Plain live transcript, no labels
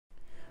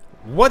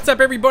What's up,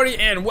 everybody,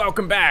 and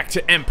welcome back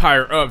to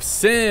Empire of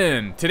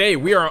Sin. Today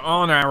we are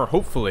on our,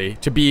 hopefully,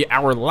 to be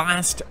our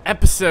last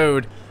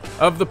episode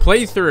of the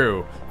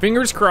playthrough.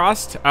 Fingers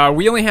crossed.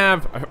 We only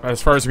have,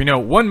 as far as we know,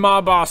 one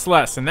mob boss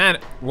left, and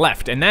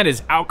that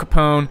is Al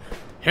Capone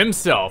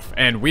himself.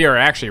 And we are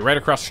actually right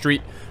across the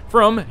street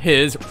from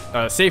his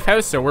safe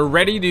house, so we're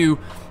ready to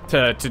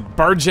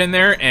barge in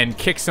there and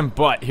kick some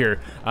butt here.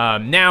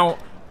 Now,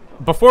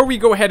 before we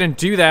go ahead and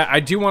do that,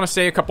 I do want to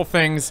say a couple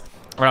things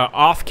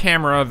off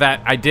camera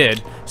that I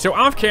did. So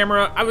off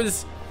camera, I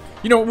was,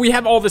 we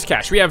have all this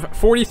cash. We have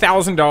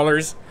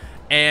 $40,000,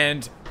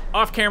 and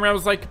off camera, I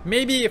was like,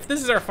 maybe if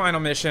this is our final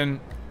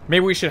mission,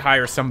 maybe we should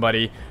hire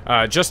somebody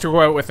just to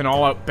go out with an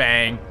all-out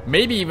bang.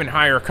 Maybe even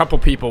hire a couple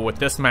people with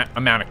this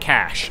amount of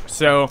cash.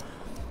 So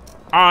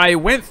I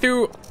went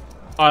through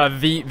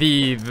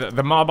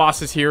the mob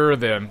bosses here,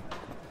 the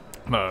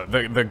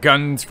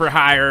guns for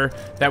hire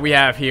that we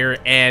have here,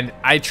 and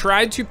I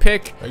tried to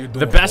pick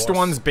the best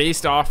ones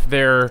based off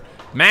their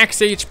max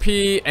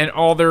HP and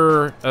all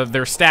their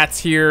stats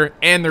here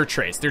and their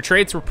traits. Their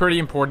traits were pretty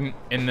important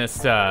in this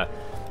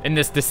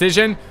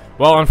decision.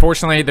 Well,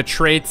 unfortunately, the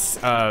traits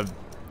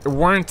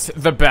weren't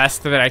the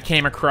best that I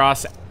came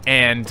across,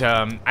 and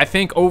I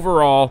think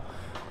overall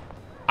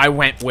I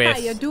went with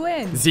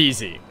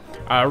ZZ.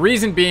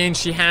 Reason being,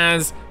 she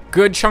has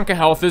good chunk of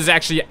health. This is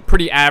actually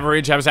pretty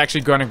average. I was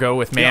actually going to go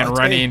with man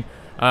running.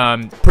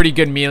 Pretty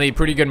good melee,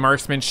 pretty good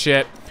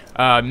marksmanship.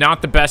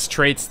 Not the best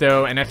traits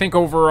though, and I think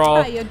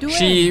overall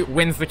she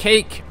wins the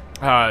cake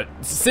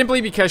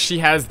simply because she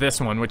has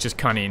this one, which is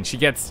cunning. She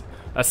gets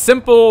a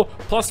simple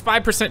plus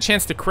 5%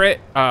 chance to crit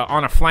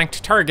on a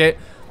flanked target,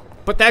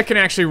 but that can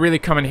actually really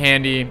come in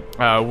handy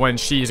when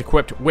she's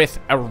equipped with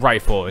a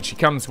rifle. And she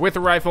comes with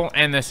a rifle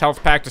and this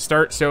health pack to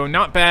start, so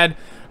not bad.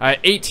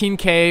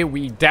 18k,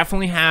 we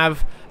definitely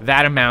have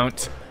that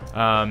amount.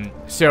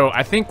 So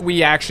I think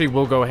we actually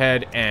will go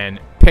ahead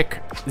and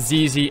pick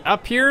ZZ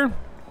up here.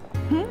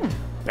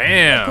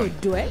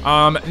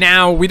 Bam.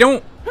 Now we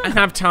don't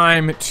have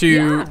time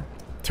to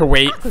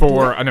wait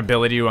for an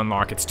ability to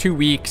unlock. It's 2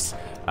 weeks,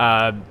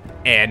 and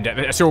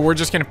so we're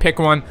just gonna pick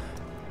one.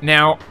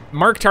 Now,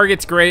 mark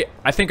target's great.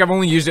 I think I've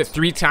only used it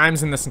 3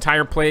 times in this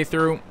entire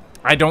playthrough.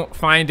 I don't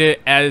find it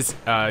as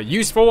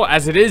useful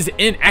as it is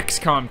in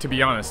XCOM, to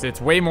be honest. It's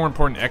way more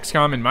important in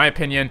XCOM, in my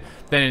opinion,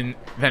 than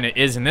it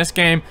is in this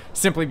game,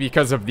 simply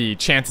because of the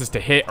chances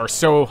to hit are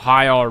so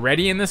high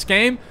already in this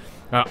game.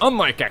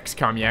 Unlike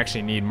XCOM, you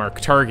actually need mark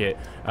target.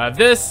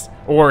 This,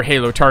 or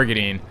Halo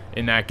targeting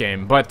in that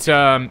game, but,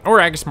 or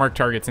I guess mark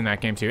targets in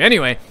that game too.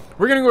 Anyway,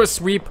 we're gonna go with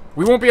sweep.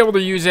 We won't be able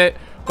to use it,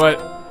 but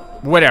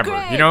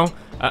whatever, you know?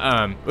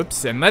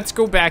 Oops, and let's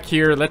go back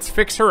here. Let's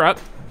fix her up.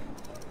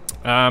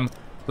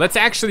 Let's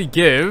actually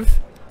give...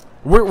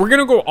 We're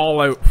gonna go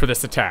all out for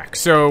this attack.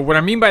 So what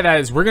I mean by that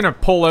is we're gonna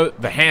pull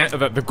out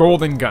the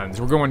golden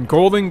guns. We're going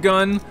golden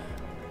gun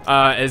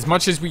as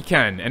much as we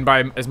can, and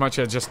by as much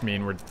I just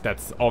mean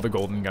that's all the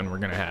golden gun we're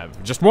gonna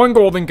have. Just one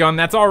golden gun.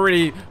 That's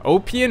already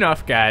OP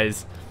enough,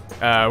 guys.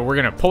 We're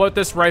gonna pull out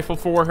this rifle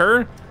for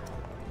her,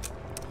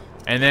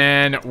 and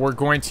then we're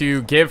going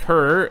to give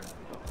her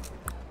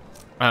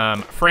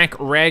Frank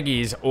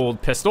Raggy's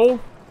old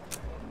pistol.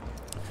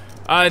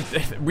 I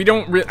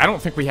don't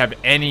think we have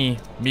any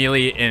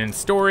melee in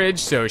storage,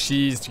 so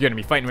she's gonna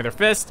be fighting with her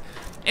fist.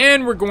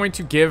 And we're going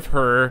to give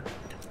her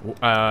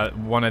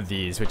one of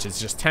these, which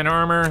is just 10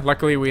 armor.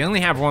 Luckily, we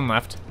only have one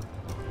left.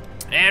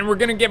 And we're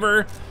gonna give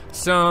her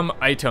some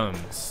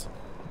items.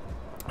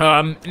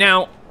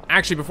 Now,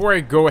 actually, before I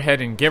go ahead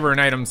and give her an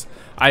items,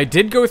 I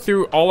did go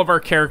through all of our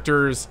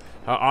characters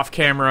off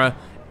camera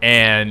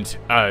and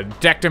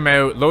decked them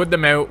out, load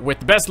them out with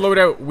the best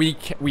loadout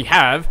we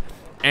have.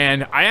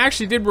 And I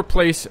actually did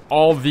replace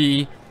all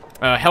the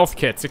health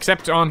kits,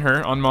 except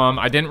on Mom.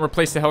 I didn't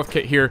replace the health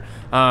kit here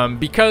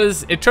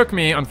because it took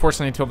me,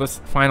 unfortunately, until this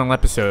final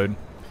episode,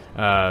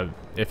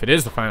 if it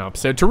is the final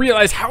episode, to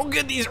realize how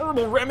good these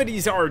herbal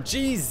remedies are.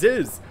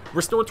 Jesus!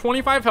 Restore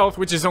 25 health,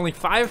 which is only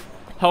 5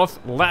 health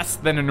less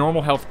than a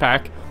normal health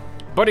pack,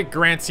 but it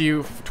grants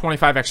you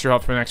 25 extra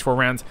health for the next 4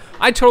 rounds.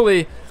 I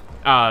totally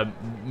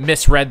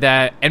misread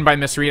that, and by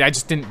misread, I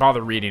just didn't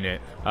bother reading it.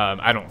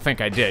 I don't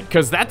think I did,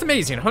 because that's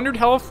amazing. 100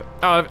 health,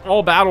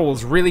 all battle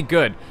is really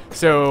good.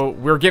 So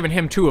we're giving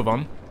him 2 of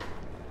them,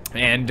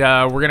 and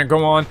we're gonna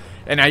go on.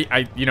 And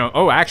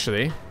oh,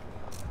 actually,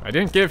 I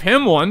didn't give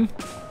him one.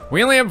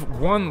 We only have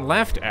 1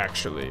 left,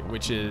 actually,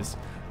 which is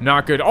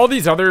not good. All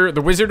these other,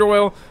 the wizard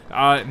oil,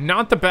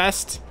 not the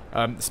best.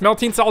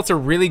 Smelting salts are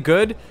really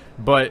good,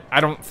 but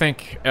I don't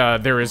think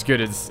they're as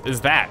good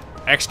as that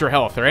extra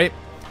health, right?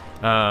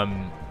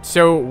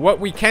 So what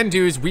we can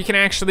do is we can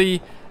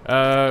actually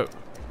we'll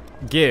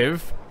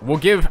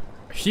give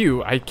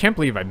Hugh, I can't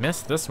believe I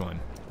missed this one.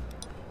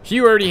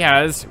 Hugh already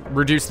has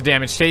reduced the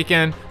damage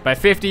taken by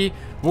 50.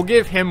 We'll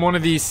give him one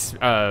of these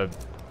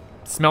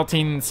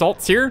smelting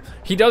salts here.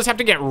 He does have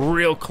to get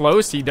real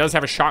close. He does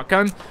have a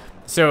shotgun,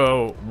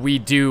 so we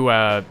do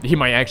he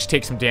might actually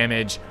take some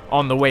damage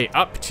on the way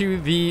up to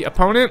the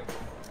opponent.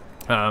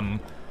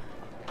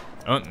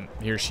 Oh,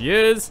 here she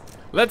is.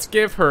 Let's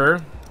give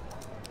her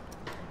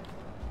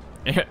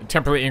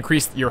temporarily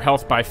increase your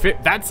health by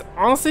that's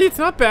honestly, it's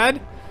not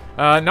bad.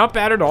 Not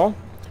bad at all.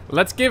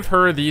 Let's give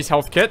her these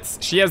health kits.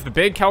 She has the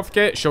big health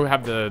kit. She'll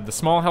have the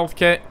small health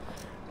kit.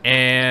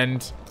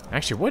 And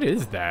actually, what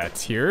is that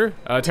here?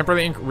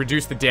 Temporarily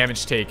reduce the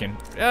damage taken.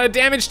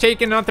 Damage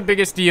taken, not the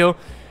biggest deal.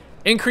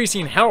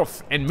 Increasing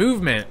health and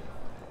movement,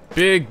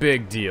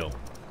 big deal.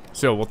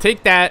 So we'll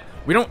take that.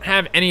 We don't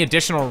have any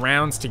additional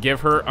rounds to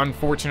give her,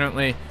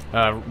 unfortunately.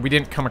 We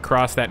didn't come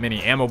across that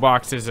many ammo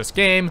boxes this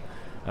game.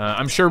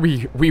 I'm sure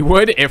we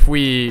would if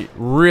we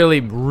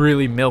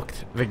really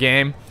milked the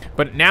game.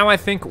 But now I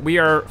think we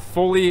are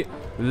fully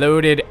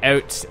loaded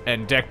out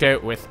and decked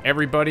out with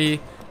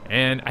everybody.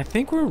 And I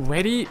think we're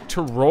ready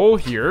to roll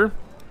here.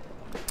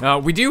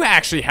 We do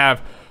actually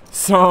have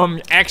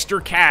some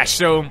extra cash,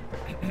 so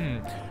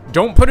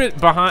don't put it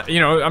behind, you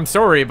know, I'm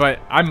sorry, but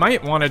I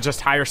might want to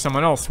just hire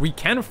someone else. We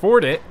can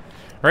afford it,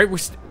 right?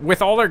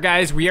 With all our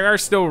guys, we are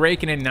still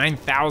raking in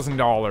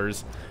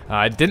 $9,000.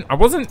 I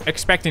wasn't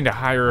expecting to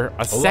hire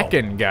a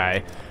second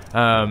guy.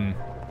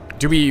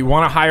 Do we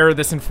want to hire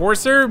this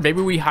enforcer?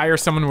 Maybe we hire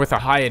someone with a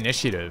high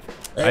initiative.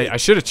 Hey. I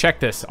should have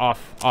checked this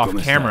off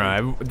camera.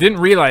 I didn't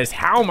realize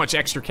how much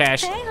extra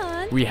cash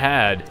we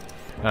had.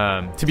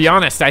 To be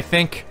honest, I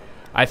think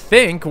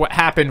what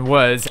happened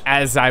was,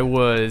 as I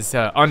was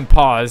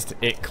unpaused,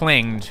 it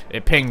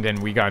pinged,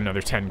 and we got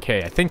another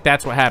 10K. I think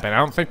that's what happened. I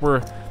don't think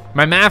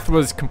my math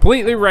was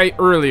completely right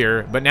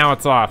earlier, but now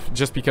it's off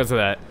just because of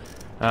that.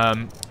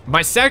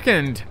 The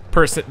second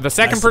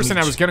person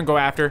I was gonna go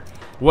after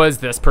was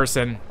this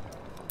person,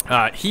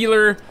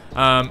 healer.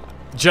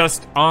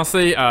 Just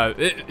honestly,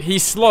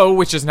 he's slow,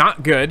 which is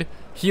not good.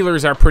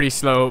 Healers are pretty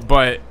slow,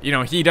 but you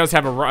know, he does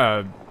have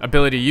a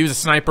ability to use a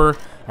sniper,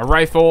 a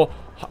rifle,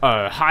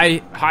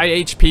 high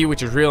HP,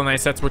 which is real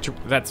nice. That's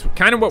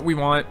kind of what we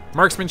want.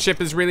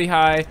 Marksmanship is really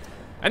high.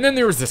 And then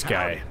there was this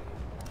guy,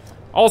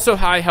 also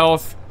high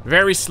health,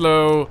 very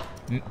slow,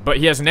 but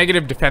he has a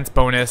negative defense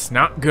bonus.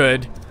 Not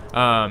good.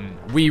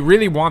 We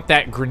really want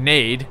that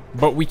grenade,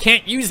 but we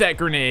can't use that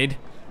grenade.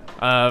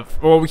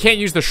 Well, we can't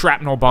use the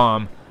shrapnel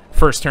bomb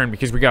first turn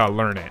because we gotta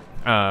learn it.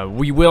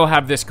 We will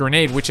have this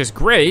grenade, which is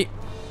great.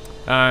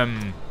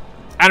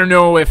 I don't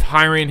know if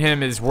hiring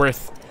him is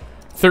worth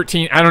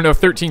 13. I don't know if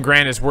 13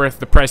 grand is worth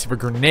the price of a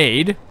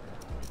grenade.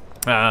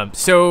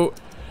 So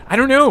I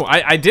don't know.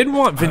 I did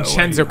want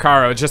Vincenzo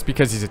Caro just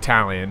because he's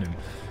Italian. And,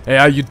 hey,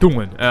 how you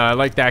doing? I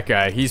like that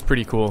guy. He's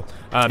pretty cool.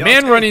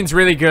 Man running's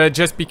really good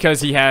just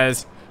because he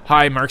has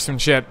high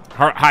marksmanship,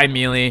 high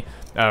melee,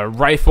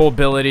 rifle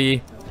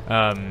ability.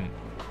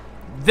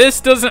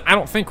 This doesn't, I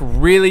don't think,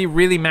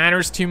 really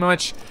matters too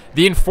much.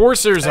 The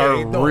enforcers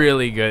are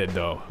really good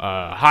though.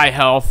 High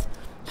health.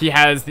 He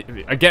has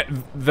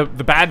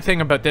the bad thing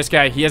about this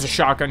guy. He has a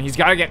shotgun. He's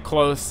got to get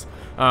close.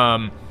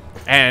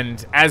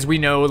 And as we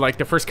know, like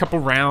the first couple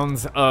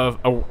rounds of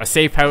a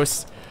safe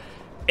house,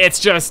 it's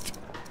just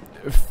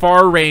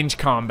far range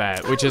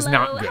combat, which is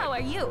not good. How are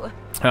you?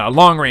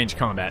 Long range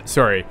combat.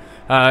 Sorry.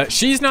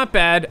 She's not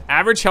bad.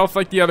 Average health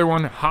like the other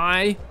one.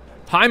 High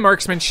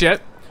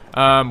marksmanship.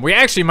 We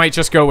actually might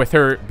just go with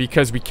her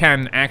because we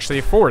can actually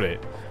afford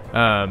it.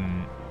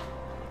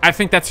 I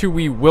think that's who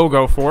we will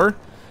go for.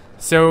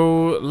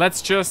 So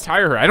let's just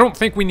hire her. I don't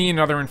think we need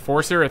another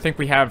enforcer. I think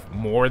we have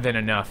more than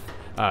enough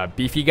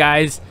beefy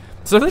guys.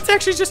 So let's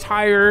actually just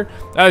hire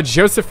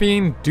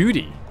Josephine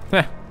Duty.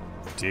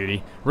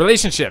 Duty.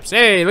 Relationships.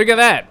 Hey, look at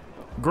that.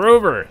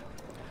 Grover.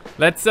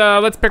 Let's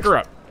pick her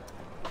up.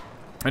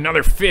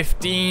 Another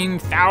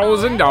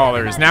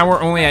 $15,000. Now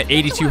we're only at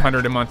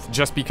 $8,200 a month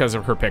just because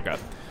of her pickup.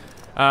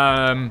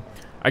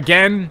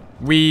 Again,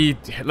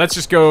 let's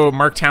just go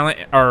mark talent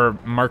or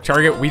mark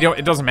target.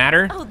 It doesn't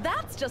matter. Oh,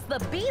 that's just the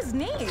bee's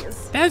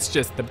knees. That's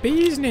just the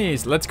bee's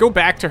knees. Let's go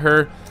back to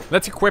her.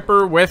 Let's equip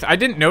her with, I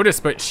didn't notice,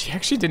 but she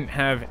actually didn't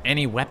have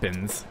any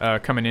weapons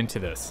coming into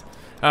this.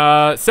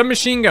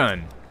 Submachine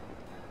gun.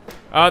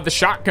 The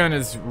shotgun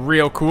is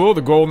real cool,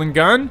 the golden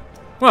gun.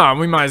 Well,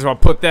 we might as well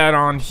put that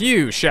on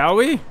Hugh, shall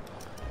we?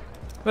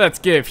 Let's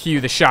give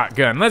Hugh the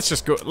shotgun. Let's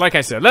just go, like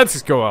I said, let's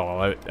just go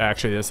all out,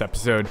 actually, this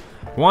episode.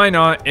 Why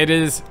not? It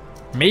is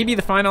maybe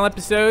the final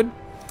episode.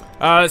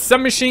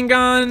 Submachine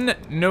gun,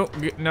 no,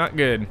 not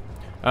good.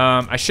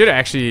 I should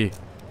actually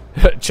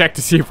check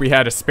to see if we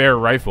had a spare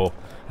rifle.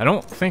 I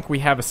don't think we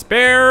have a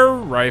spare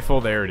rifle.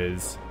 There it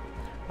is.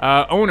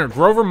 Owner,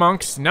 Grover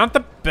Monks. Not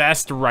the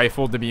best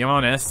rifle, to be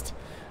honest.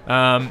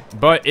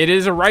 But it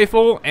is a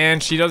rifle,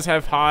 and she does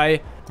have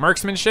high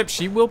marksmanship.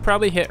 She will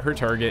probably hit her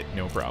target,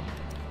 no problem.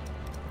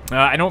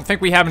 I don't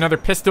think we have another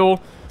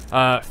pistol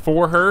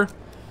for her.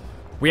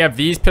 We have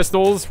these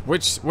pistols.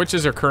 Which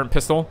is her current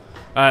pistol?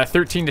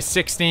 13 to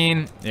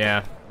 16.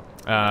 Yeah.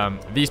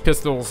 These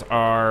pistols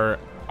are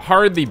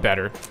hardly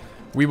better.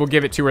 We will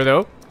give it to her,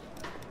 though.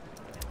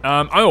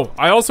 Oh,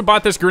 I also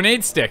bought this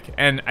grenade stick,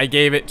 and I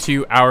gave it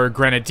to our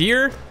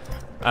grenadier.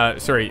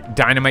 Sorry,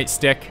 dynamite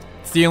stick.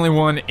 It's the only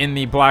one in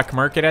the black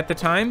market at the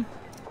time.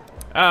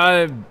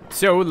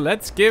 So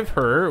let's give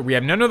her, we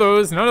have none of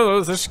those.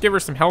 Let's just give her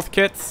some health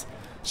kits.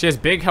 She has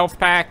big health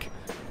pack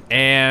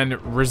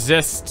and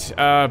resist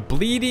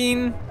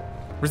bleeding.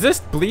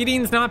 Resist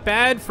bleeding's not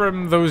bad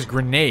from those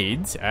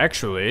grenades,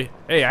 actually.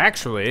 Hey,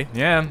 actually,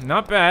 yeah,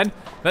 not bad.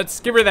 Let's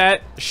give her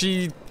that.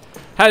 She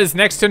has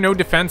next to no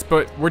defense,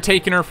 but we're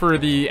taking her for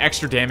the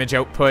extra damage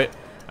output.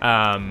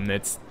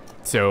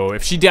 So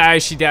if she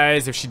dies, she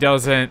dies. If she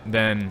doesn't,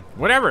 then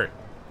whatever.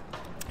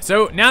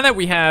 So now that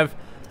we have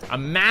a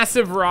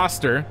massive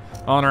roster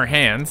on our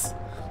hands,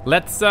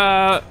 let's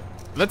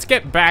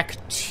get back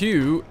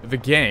to the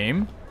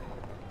game.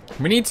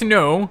 We need to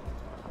know.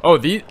 Oh,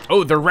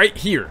 they're right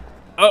here.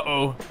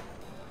 Uh-oh.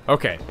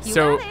 Okay,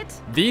 so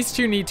these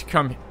two need to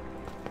come.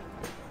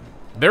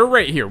 They're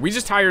right here. We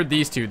just hired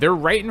these two. They're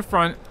right in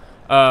front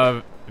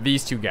of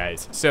these two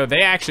guys. So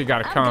they actually got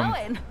to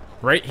come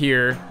right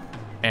here,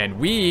 and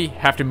we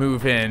have to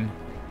move in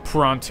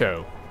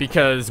pronto.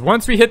 Because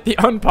once we hit the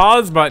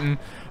unpause button,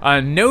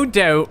 no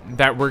doubt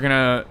that we're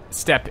gonna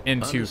step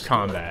into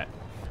combat.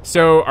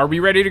 So are we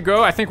ready to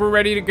go? I think we're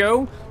ready to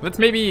go. Let's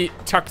maybe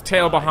tuck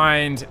tail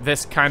behind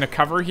this kind of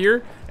cover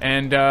here,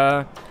 and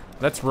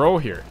let's roll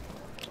here.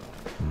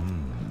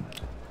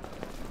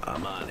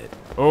 I'm on it.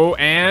 Oh,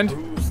 and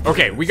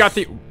okay, we got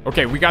the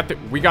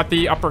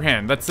upper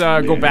hand. Let's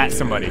go bat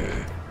somebody.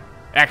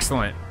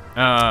 Excellent.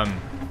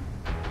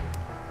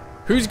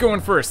 Who's going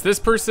first? This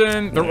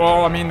person, they're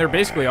all, I mean, they're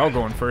basically all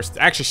going first.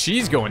 Actually,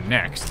 she's going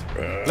next.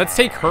 Let's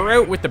take her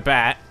out with the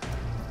bat.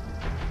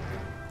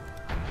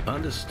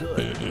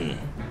 Understood.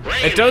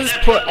 It does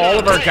put all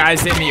of our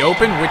guys in the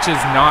open, which is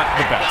not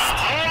the best.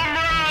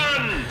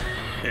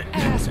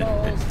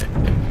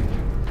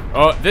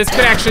 Oh, this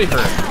could actually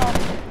hurt.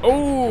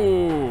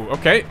 Oh,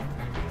 okay.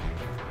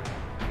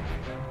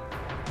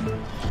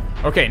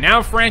 Okay,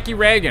 now Frankie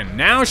Reagan.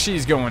 Now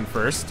she's going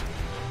first.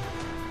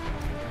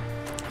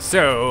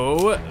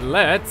 So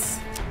let's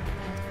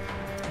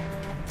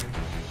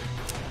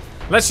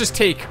just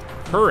take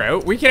her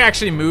out. We could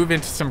actually move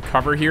into some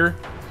cover here,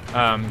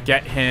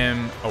 get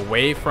him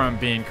away from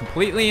being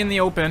completely in the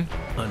open.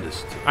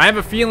 Understood. I have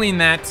a feeling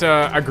that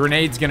a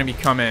grenade's gonna be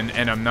coming,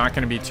 and I'm not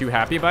gonna be too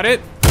happy about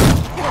it.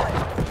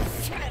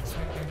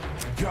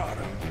 Got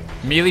him.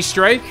 Melee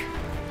strike.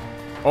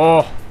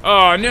 Oh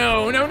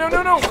no.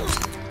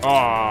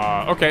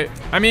 Oh, okay.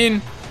 I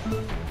mean,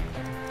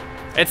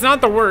 it's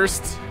not the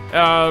worst.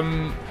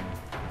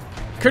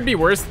 Could be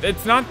worse.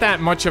 It's not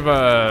that much of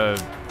a,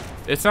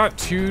 it's not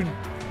too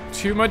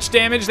much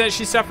damage that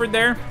she suffered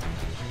there.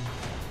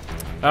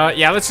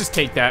 Yeah, let's just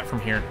take that from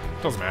here.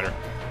 Doesn't matter.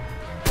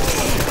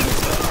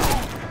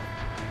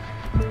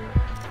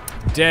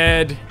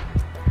 Dead.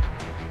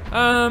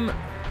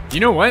 You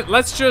know what?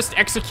 Let's just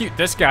execute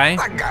this guy,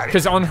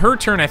 because on her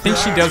turn, I think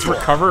she does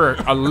recover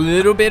a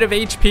little bit of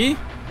HP.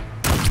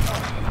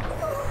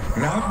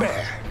 Not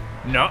bad.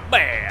 Not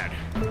bad.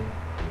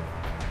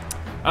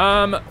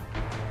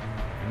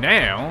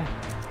 Now,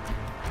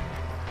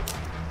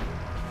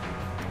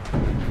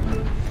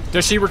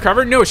 does she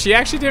recover? No, she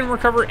actually didn't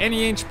recover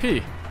any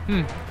HP.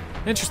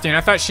 Interesting.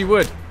 I thought she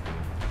would.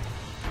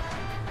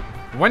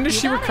 When does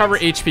she recover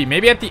HP?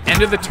 Maybe at the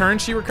end of the turn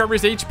she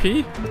recovers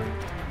HP?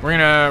 We're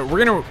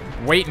gonna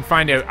wait and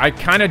find out. I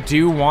kind of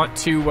do want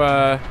to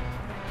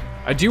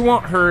I do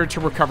want her to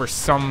recover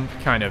some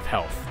kind of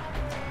health.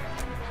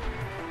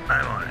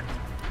 I'm on it.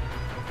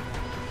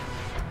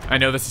 I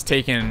know this is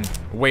taking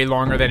way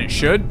longer than it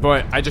should,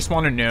 but I just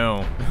want to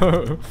know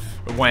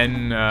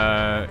when,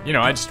 you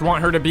know, I just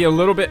want her to be a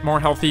little bit more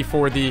healthy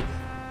for the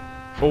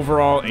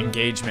overall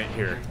engagement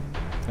here.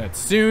 That's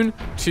soon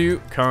to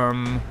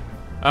come.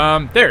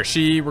 There,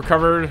 she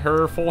recovered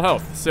her full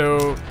health,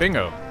 so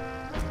bingo.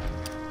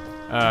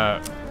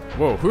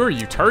 Whoa, who are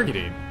you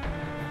targeting?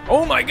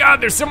 Oh my god,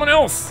 there's someone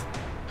else!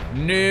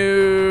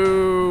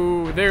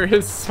 No, there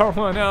is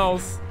someone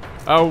else.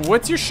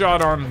 What's your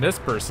shot on this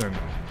person?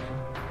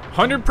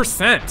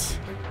 100%.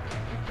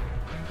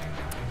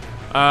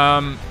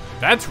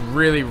 That's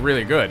really,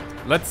 really good.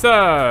 Let's,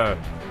 I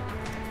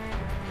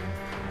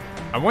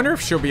wonder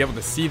if she'll be able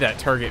to see that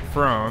target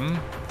from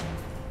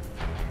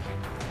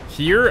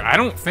here. I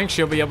don't think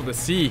she'll be able to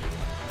see.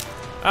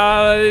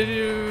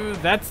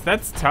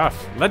 That's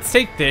tough. Let's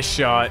take this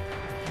shot.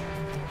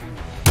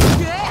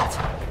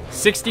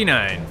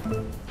 69.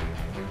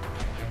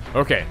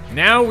 Okay,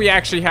 now we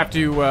actually have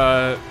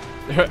to,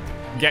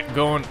 get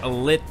going a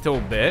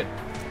little bit.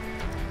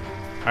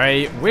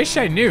 I wish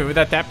I knew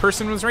that that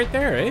person was right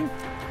there, eh?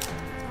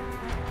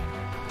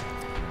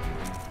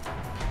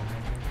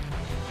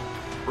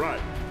 Right.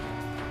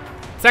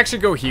 Let's actually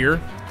go here.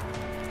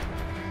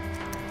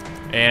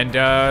 And,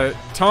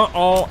 taunt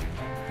all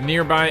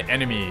nearby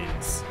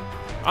enemies.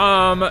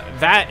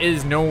 That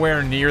is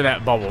nowhere near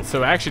that bubble,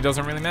 so it actually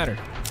doesn't really matter.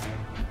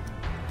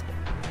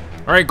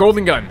 Alright,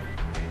 golden gun.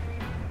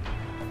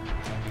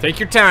 Take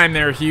your time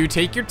there, Hugh.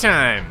 Take your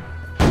time.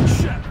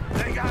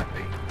 They got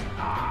me.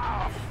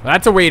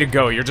 That's a way to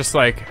go. You're just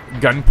like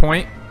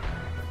gunpoint.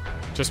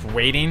 Just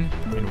waiting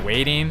and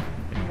waiting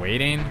and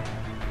waiting.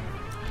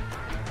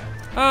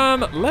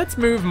 Let's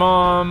move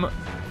Mom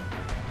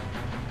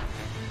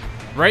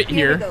right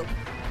here.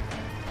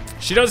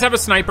 She does have a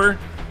sniper,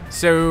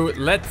 so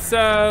let's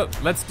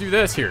do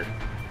this here.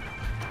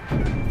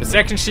 The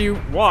second she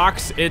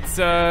walks, it's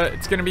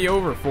gonna be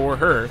over for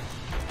her.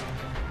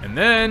 And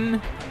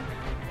then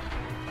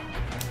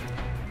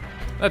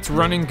let's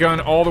run and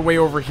gun all the way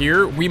over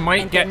here. We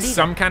might get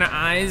some kind of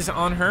eyes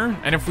on her,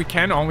 and if we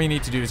can, all we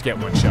need to do is get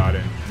one shot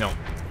in. No.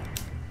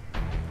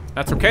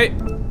 That's okay.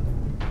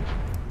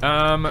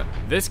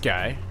 This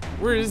guy.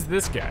 Where is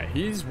this guy?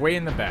 He's way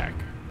in the back.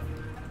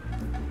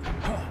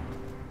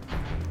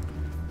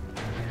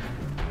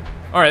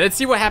 Alright, let's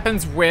see what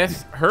happens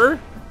with her.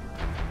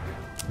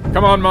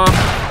 Come on, Mom.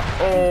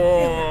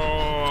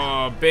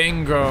 Oh,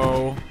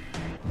 bingo.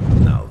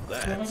 Now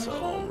that's a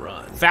home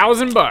run.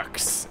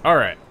 $1,000.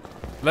 Alright.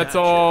 Let's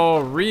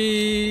all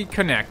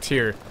reconnect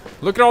here.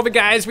 Look at all the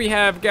guys we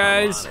have,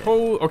 guys.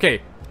 Oh,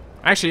 okay.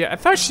 Actually, I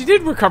thought she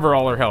did recover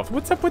all her health.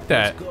 What's up with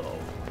that?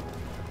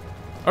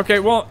 Okay,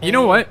 well, you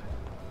know what?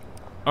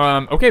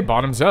 Okay,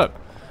 bottoms up.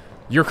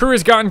 Your crew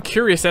has gotten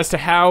curious as to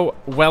how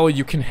well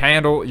you can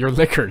handle your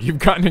liquor. You've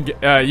got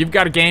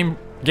a game.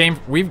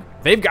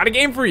 They've got a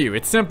game for you.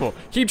 It's simple.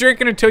 Keep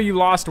drinking until you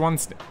lost one.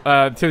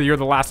 Till you're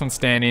the last one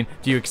standing.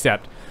 Do you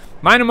accept?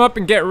 Line them up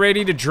and get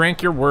ready to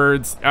drink your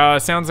words.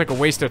 Sounds like a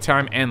waste of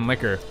time and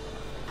liquor.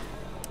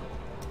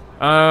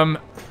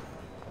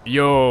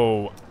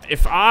 Yo,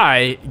 if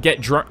I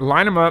get drunk,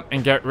 line them up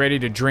and get ready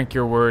to drink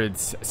your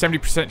words.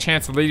 70%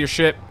 chance of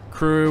leadership,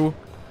 crew.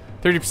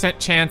 30%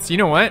 chance. You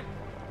know what?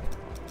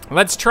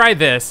 Let's try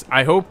this.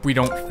 I hope we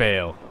don't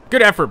fail.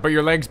 Good effort, but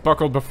your legs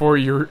buckled before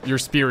you're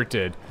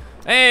spirited.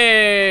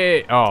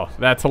 Hey! Oh,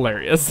 that's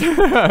hilarious.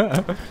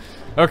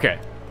 Okay.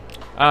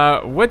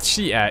 What's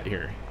she at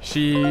here?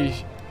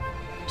 She's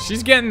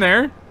getting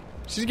there.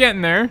 She's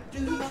getting there.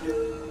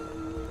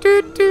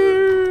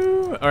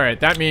 Doo-doo. All right,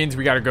 that means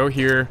we got to go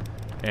here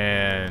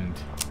and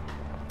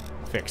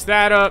fix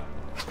that up.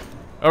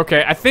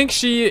 Okay, I think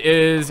she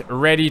is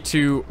ready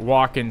to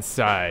walk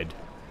inside.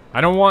 I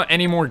don't want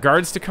any more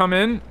guards to come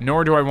in,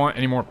 nor do I want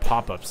any more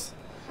pop-ups.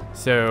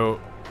 So,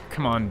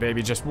 come on,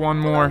 baby, just one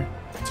more.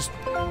 Just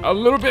a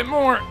little bit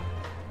more.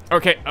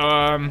 Okay,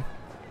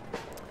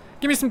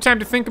 give me some time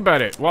to think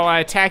about it while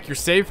I attack your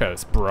safe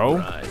house, bro.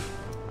 Right.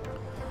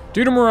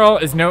 Due to morale,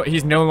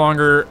 he's no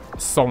longer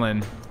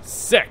sullen.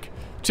 Sick.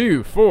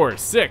 2, 4,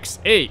 6,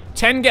 8,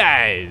 10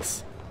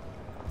 guys.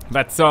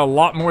 That's a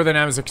lot more than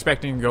I was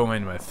expecting to go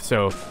in with.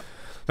 So,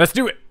 let's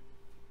do it.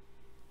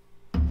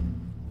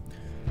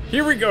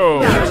 Here we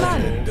go.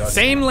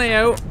 Same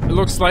layout, it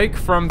looks like,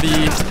 from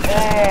the...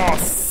 Oh,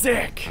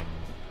 sick.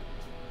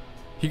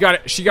 She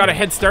got a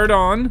head start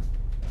on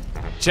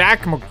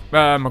Jack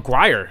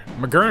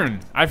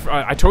McGurn.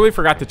 I totally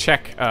forgot to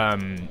check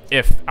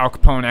if Al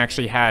Capone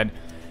actually had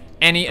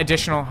any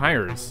additional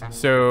hires.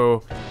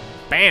 So,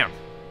 bam.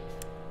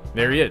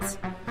 There he is.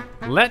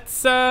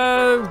 Let's,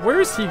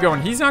 where's he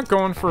going? He's not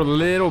going for a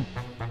little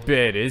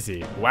bit, is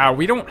he? Wow,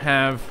 we don't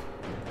have...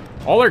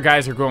 All our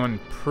guys are going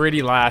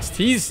pretty last.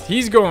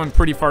 He's going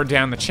pretty far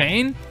down the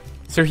chain,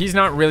 so he's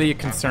not really a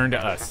concern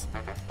to us.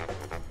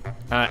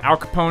 Al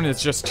Capone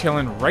is just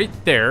chilling right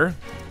there.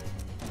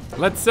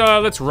 Let's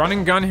run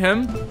and gun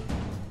him.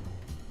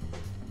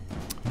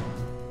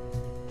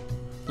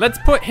 Let's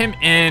put him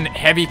in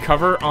heavy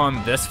cover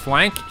on this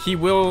flank. He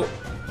will,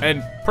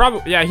 and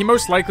probably, yeah, he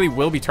most likely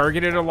will be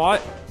targeted a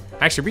lot.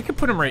 Actually, we could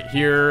put him right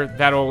here.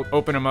 That'll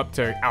open him up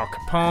to Al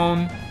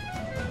Capone.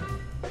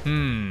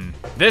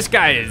 This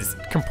guy is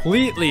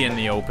completely in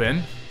the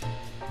open,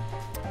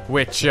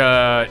 which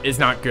is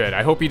not good.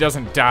 I hope he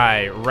doesn't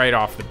die right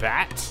off the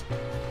bat.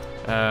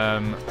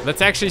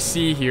 Let's actually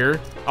see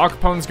here. Al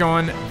Capone's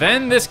going,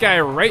 then this guy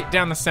right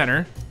down the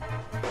center,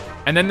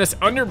 and then this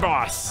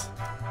underboss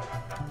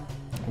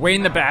way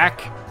in the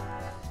back,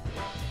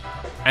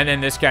 and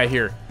then this guy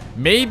here.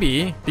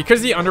 Maybe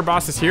because the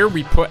underboss is here,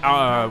 we put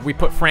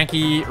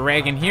Frankie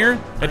Reagan here.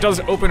 It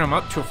does open him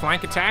up to a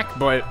flank attack,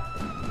 but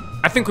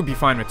I think we'd be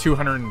fine with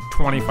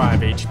 225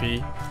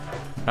 HP.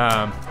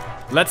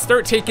 Let's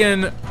start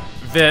taking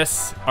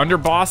this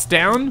underboss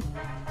down.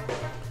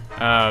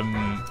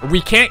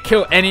 We can't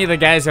kill any of the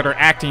guys that are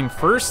acting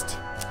first,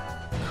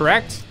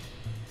 correct?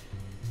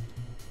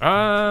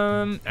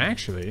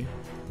 Actually,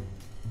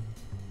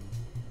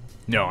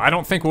 no, I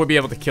don't think we'll be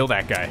able to kill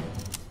that guy.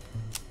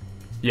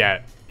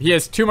 Yeah, he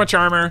has too much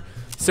armor,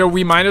 so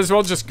we might as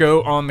well just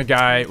go on the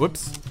guy,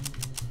 whoops,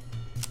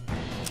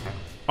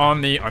 on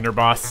the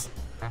underboss.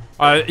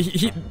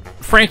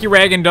 Frankie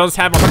Reagan does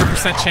have a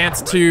 100%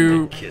 chance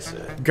to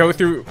go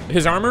through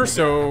his armor,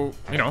 so,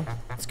 you know,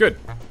 it's good.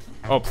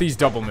 Oh, please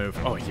double move.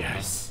 Oh,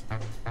 yes.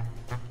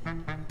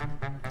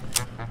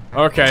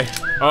 Okay.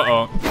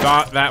 Uh-oh.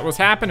 Thought that was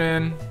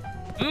happening.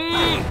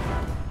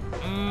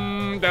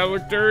 That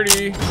looked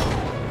dirty.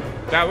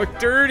 That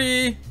looked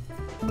dirty.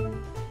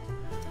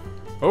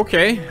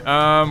 Okay.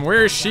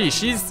 Where is she?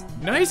 She's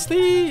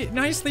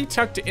nicely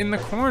tucked in the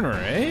corner,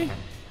 eh?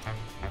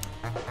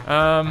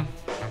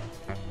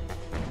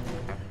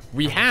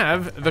 We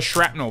have the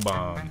shrapnel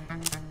bomb.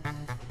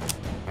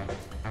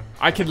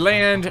 I could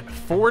land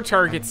 4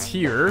 targets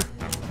here.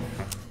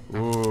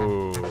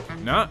 Ooh.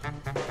 Not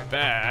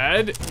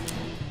bad.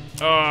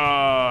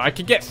 I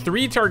could get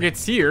 3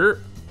 targets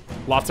here.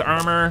 Lots of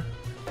armor.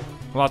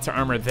 Lots of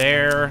armor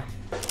there.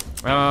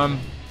 Can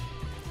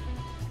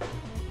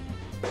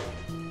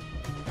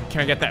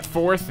I get that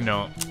 4th?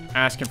 No.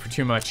 Asking for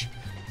too much.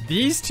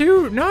 These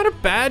two, not a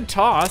bad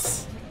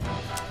toss.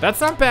 That's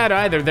not bad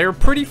either. They're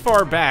pretty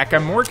far back.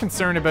 I'm more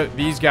concerned about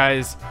these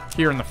guys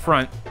here in the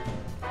front.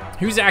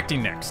 Who's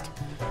acting next?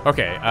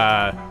 Okay,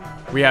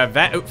 we have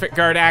that outfit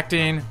guard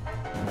acting,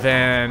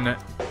 then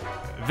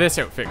this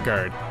outfit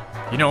guard.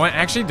 You know what?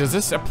 Actually, does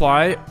this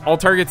apply? All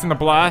targets in the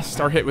blast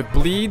are hit with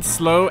bleed,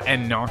 slow,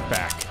 and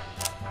knockback.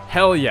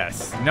 Hell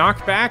yes.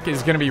 Knockback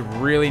is going to be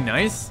really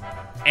nice,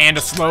 and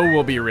a slow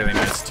will be really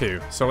nice too.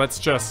 So let's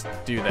just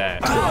do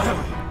that.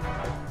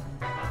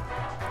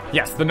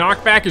 Yes, the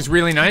knockback is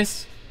really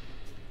nice.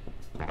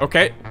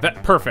 Okay,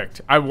 perfect.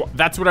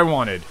 That's what I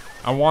wanted.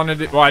 I wanted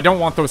it. Well, I don't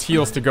want those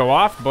heals to go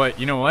off, but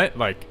you know what?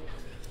 Like,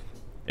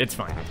 it's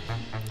fine.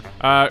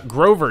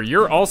 Grover,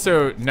 you're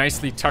also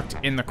nicely tucked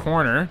in the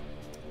corner.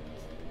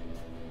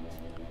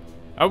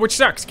 Which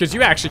sucks, because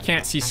you actually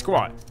can't see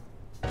squat.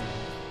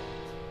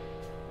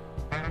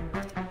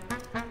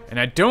 And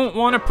I don't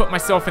want to put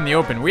myself in the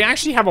open. We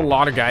actually have a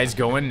lot of guys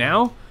going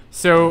now.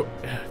 So,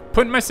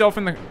 putting myself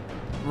in the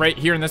right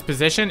here in this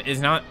position is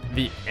not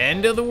the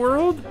end of the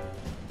world.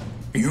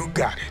 You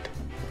got it.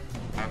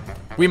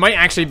 We might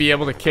actually be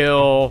able to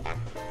kill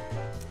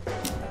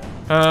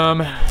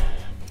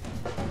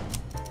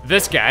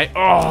this guy.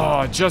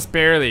 Oh, just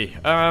barely.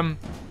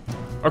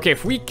 Okay,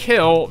 if we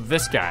kill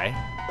this guy,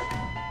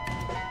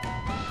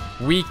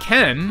 we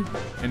can,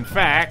 in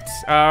fact,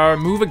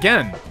 move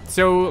again.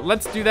 So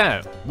let's do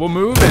that. We'll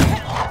move,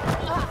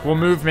 and we'll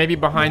move maybe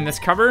behind this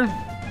cover,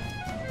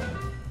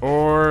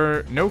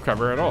 or no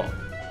cover at all.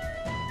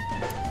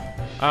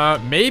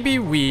 Maybe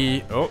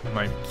we... Oh,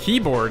 my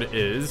keyboard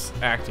is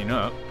acting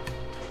up.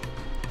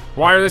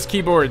 Wireless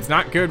keyboard's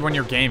not good when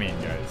you're gaming,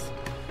 guys.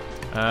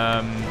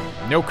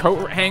 No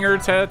coat hanger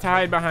to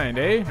hide behind,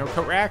 eh? No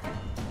coat rack?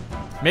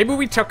 Maybe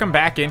we took him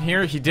back in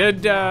here. He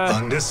did,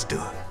 Understood.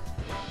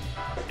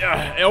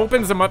 It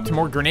opens him up to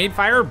more grenade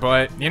fire,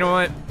 but you know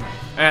what?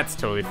 That's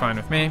totally fine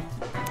with me.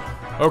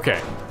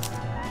 Okay.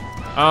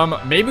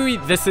 Maybe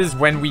this is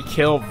when we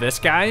kill this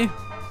guy.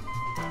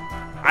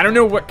 I don't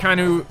know what kind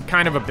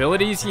of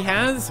abilities he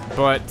has,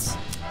 but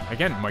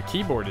again, my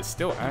keyboard is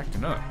still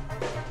acting up.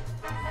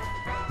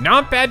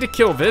 Not bad to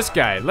kill this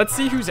guy. Let's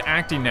see who's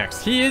acting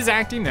next. He is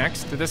acting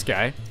next to this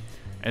guy.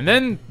 And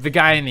then the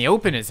guy in the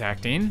open is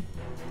acting.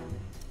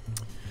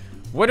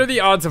 What are the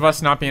odds of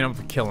us not being able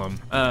to kill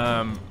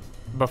him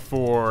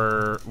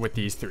before with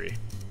these 3?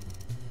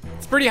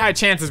 It's pretty high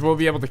chances we'll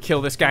be able to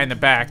kill this guy in the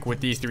back with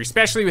these 3,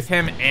 especially with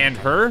him and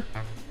her.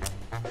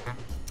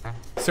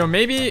 So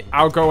maybe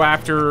I'll go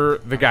after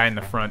the guy in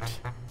the front.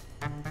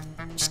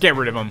 Just get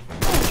rid of him.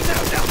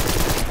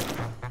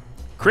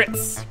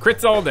 Crits.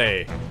 Crits all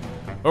day.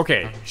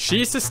 Okay,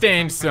 she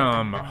sustained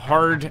some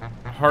hard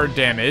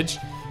damage.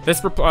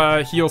 This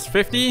heals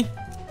 50.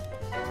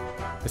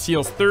 This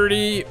heals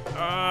 30.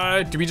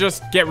 Do we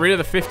just get rid of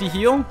the 50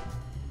 heal?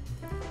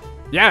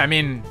 Yeah, I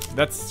mean,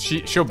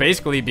 she'll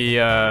basically be You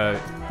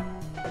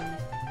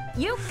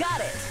got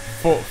it.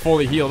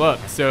 fully healed up.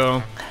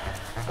 So,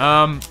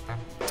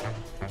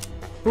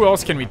 who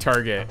else can we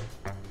target?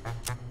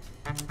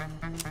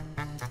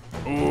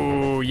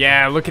 Ooh,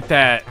 yeah, look at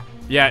that.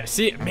 Yeah,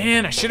 see,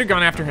 man, I should have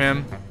gone after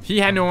him. He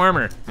had no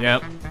armor.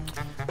 Yep.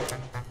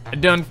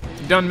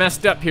 Done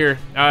messed up here.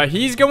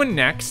 He's going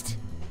next.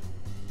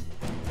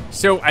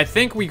 So I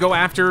think we go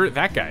after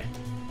that guy.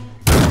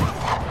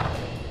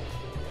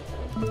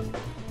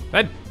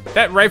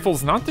 That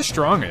rifle's not the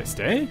strongest,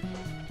 eh?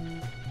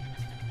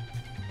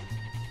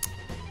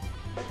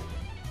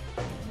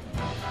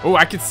 Oh,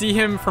 I could see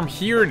him from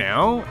here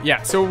now.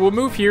 Yeah, so we'll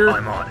move here.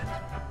 I'm on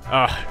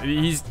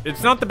it.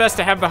 It's not the best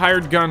to have the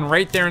hired gun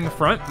right there in the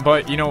front,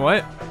 but you know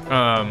what?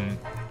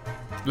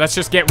 Let's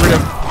just get rid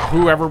of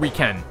whoever we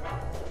can.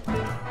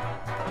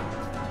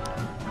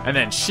 And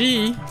then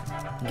she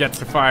gets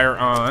to fire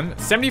on.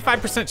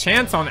 75%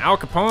 chance on Al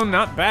Capone,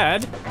 not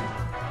bad.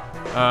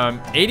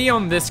 80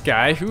 on this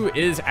guy, who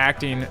is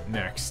acting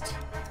next.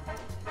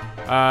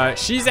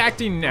 She's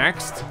acting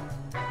next.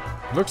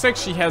 Looks like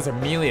she has a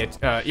melee,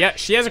 yeah,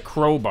 she has a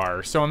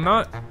crowbar, so I'm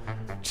not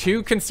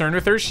too concerned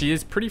with her. She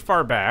is pretty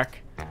far back.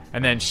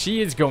 And then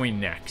she is going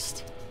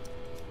next.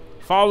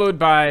 Followed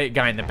by a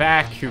guy in the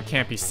back who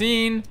can't be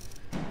seen.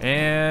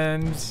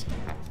 And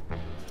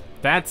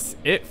that's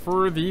it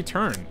for the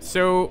turn.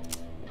 So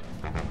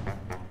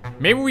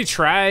maybe we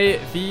try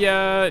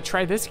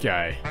this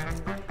guy.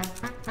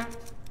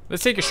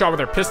 Let's take a shot with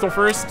our pistol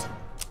first.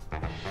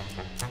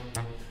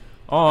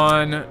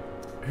 On,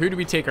 who do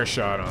we take our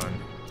shot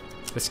on?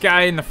 This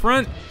guy in the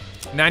front,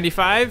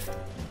 95.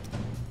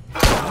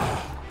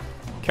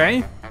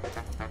 Okay.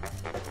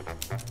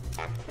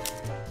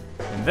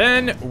 And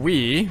then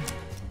we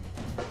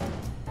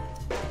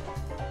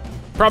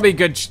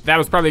that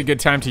was probably a good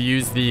time to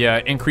use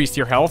the increase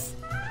your health,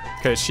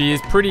 because she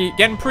is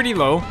getting pretty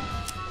low.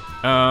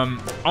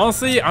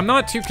 Honestly, I'm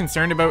not too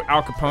concerned about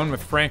Al Capone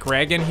with Frank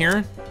Reagan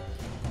here.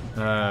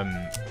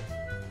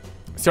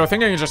 So I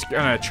think I'm just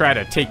gonna try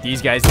to take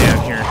these guys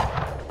down here.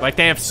 Like,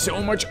 they have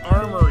so much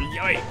armor,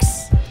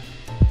 yikes.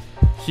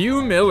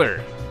 Hugh Miller.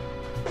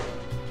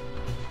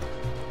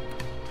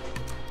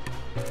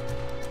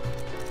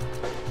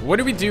 What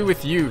do we do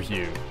with you,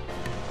 Hugh?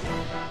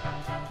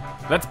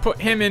 Let's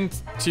put him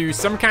into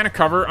some kind of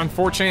cover.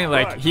 Unfortunately,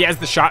 like, he has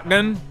the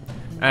shotgun,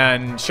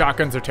 and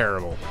shotguns are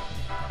terrible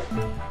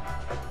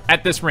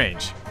at this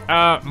range.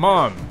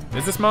 Mom.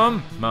 Is this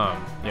Mom?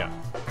 Mom, yeah.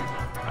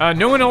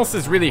 No one else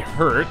is really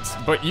hurt,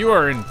 but you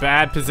are in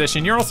bad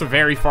position. You're also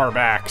very far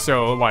back,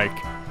 so, like,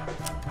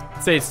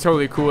 say it's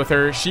totally cool with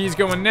her. She's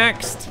going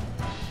next.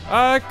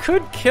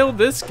 Could kill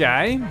this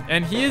guy,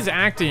 and he is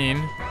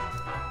acting...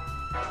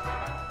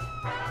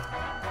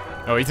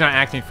 Oh, he's not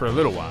acting for a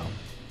little while.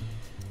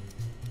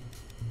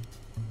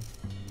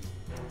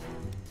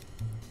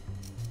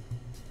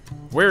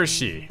 Where is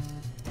she?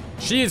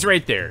 She is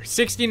right there.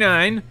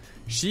 69.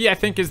 She, I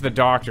think, is the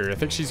doctor. I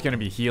think she's gonna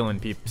be healing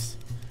peeps.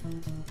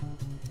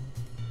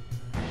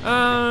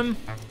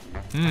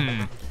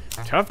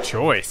 Tough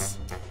choice.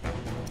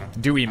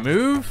 Do we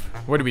move?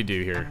 What do we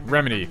do here?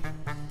 Remedy.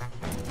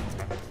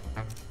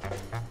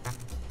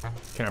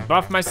 Can I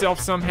buff myself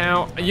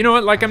somehow? You know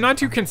what? Like, I'm not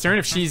too concerned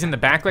if she's in the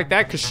back like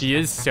that, because she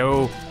is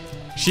so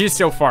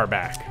far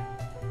back.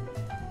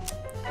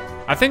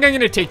 I think I'm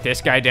gonna take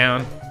this guy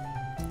down.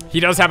 He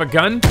does have a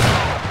gun.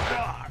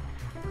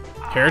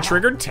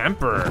 Hair-triggered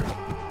temper.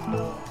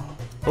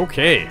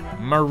 Okay,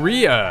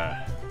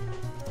 Maria.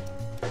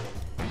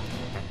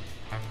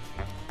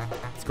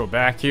 Let's go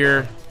back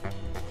here.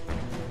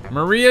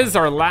 Maria's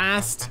our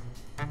last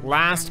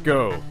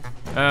go.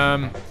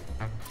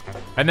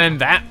 And then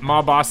that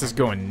mob boss is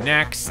going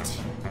next.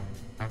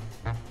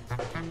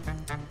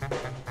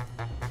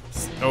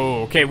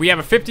 Oh, okay, we have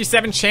a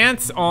 57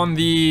 chance on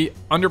the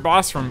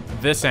underboss from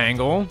this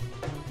angle.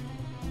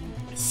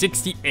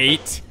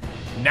 68.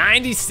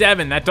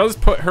 97. That does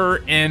put her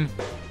in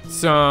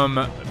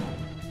some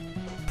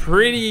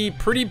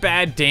pretty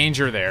bad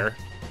danger there.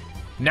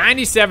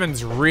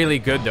 97's really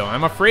good, though.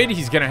 I'm afraid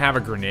he's going to have a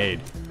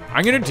grenade.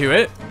 I'm going to do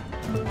it.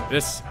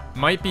 This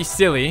might be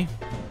silly.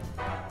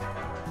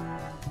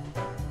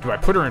 Do I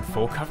put her in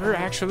full cover,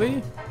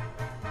 actually?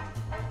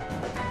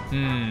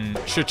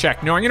 Should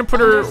check. No, I'm going to put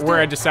her where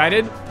I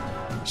decided.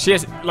 She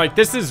has, like,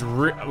 this is,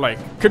 like,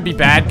 could be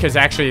bad, because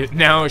actually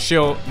now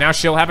she'll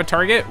have a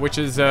target, which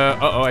is,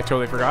 uh-oh, I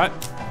totally forgot.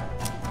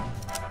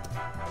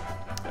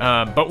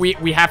 But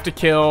we have to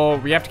kill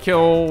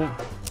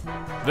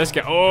this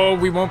guy. Oh,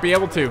 we won't be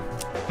able to.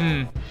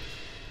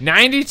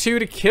 92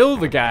 to kill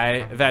the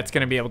guy that's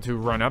going to be able to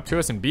run up to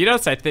us and beat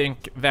us. I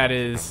think that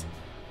is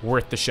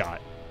worth the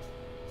shot.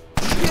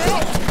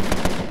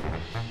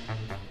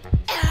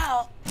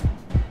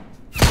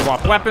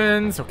 Swap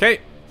weapons, okay.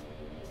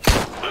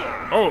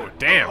 Oh,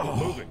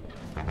 damn.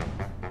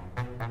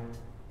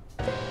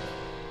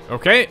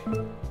 Okay.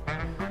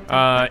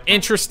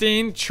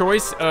 Interesting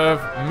choice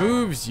of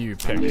moves you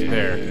picked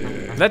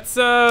there. Let's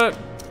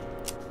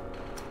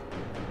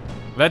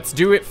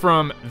do it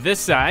from this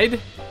side.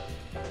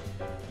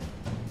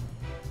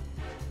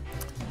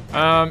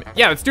 Yeah,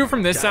 let's do it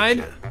from this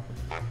side.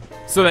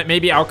 So that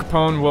maybe Al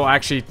Capone will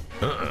actually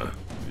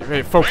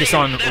focus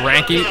on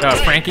Frankie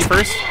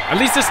first. At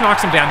least this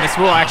knocks him down. This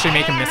will actually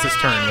make him miss his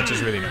turn, which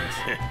is really nice.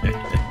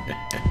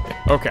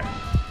 Okay.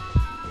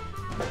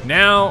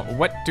 Now,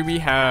 what do we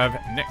have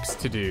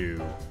next to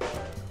do?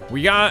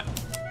 We got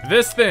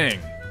this thing.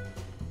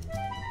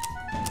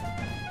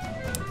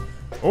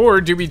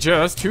 Or do we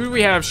just... Who do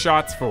we have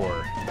shots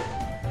for?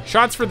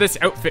 Shots for this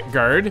outfit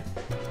guard.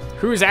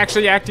 Who is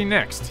actually acting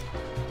next?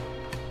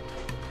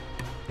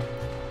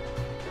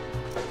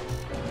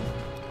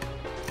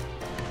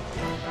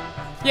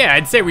 Yeah,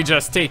 I'd say we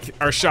just take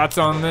our shots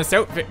on this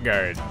outfit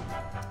guard.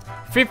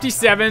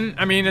 57,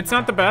 I mean, it's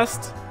not the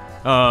best.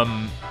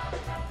 I'd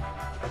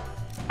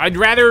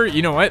rather,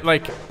 you know what,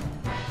 like,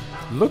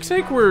 looks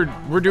like we're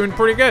doing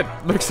pretty good.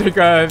 Looks like,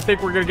 I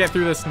think we're gonna get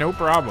through this, no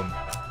problem.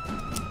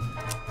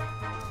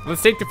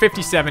 Let's take the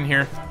 57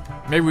 here.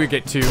 Maybe we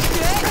get 2.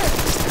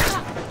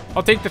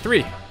 I'll take the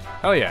 3.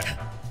 Hell yeah.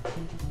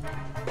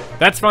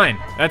 That's fine,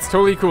 that's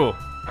totally cool.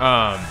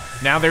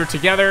 Now they're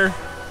together.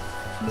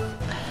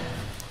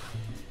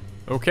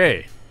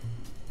 Okay.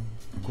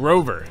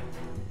 Grover.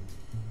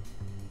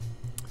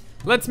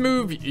 Let's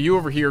move you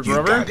over here,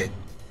 Grover. You got it.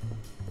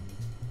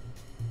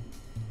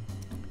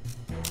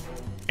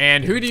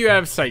 And who do you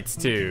have sights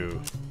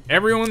to?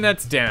 Everyone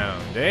that's down,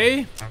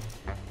 eh?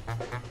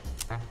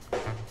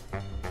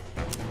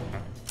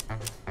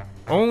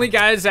 Only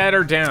guys that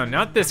are down,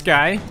 not this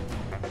guy.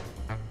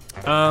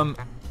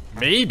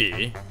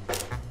 Maybe.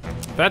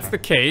 If that's the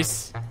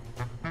case,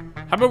 how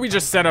about we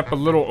just set up a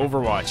little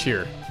Overwatch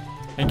here?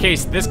 In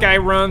case this guy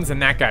runs and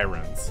that guy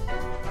runs.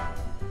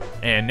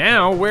 And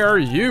now, where are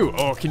you?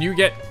 Oh, can you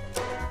get...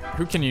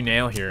 Who can you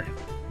nail here?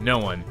 No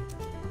one.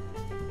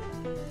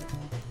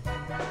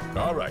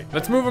 All right.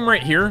 Let's move him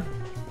right here.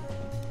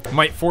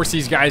 Might force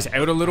these guys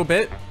out a little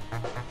bit.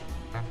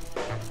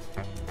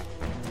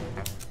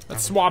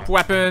 Let's swap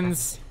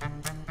weapons.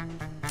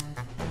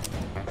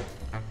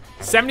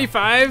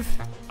 75.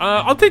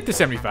 I'll take the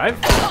 75.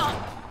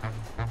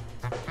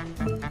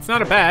 It's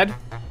not a bad.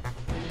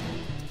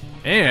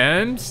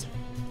 And,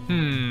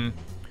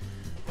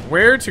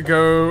 where to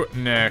go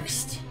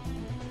next?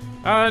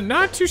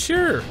 Not too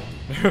sure.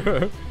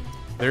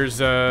 There's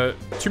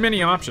too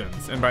many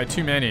options, and by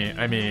too many,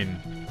 I mean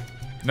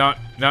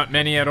not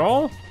many at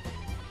all.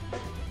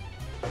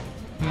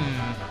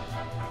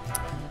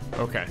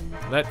 Okay,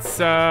 let's.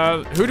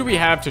 Who do we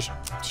have to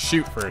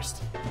shoot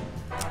first?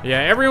 Yeah,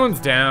 everyone's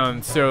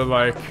down, so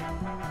like,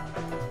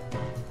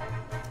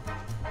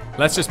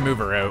 let's just move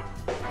her out.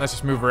 Let's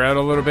just move her out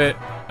a little bit.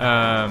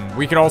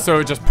 We could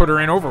also just put her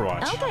in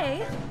Overwatch.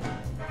 Okay.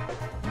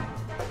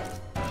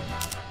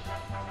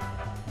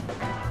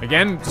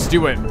 Again, just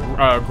do what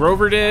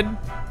Grover did.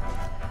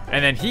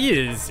 And then he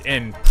is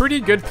in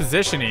pretty good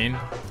positioning.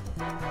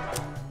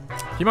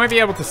 He might be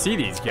able to see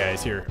these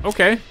guys here.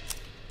 Okay.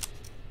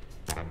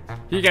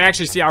 He can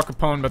actually see Al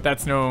Capone, but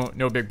that's no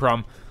big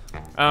problem.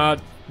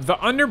 The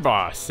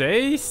underboss,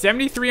 eh?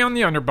 73 on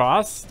the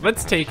underboss.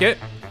 Let's take it.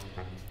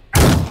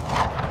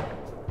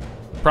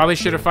 Probably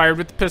should have fired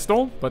with the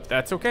pistol, but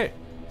that's okay.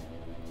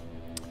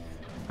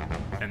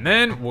 And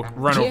then we'll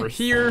run over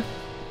here.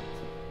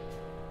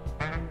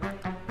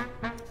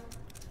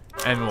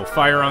 And we'll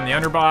fire on the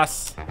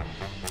underboss.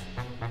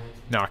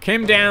 Knock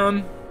him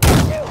down.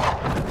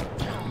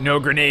 No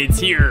grenades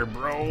here,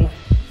 bro.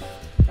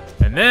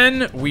 And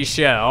then we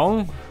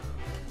shall...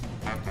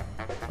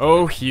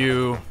 Oh,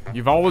 Hugh.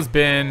 You've always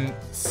been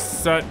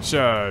such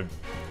a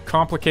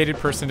complicated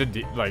person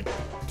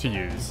to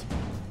use.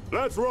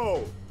 Let's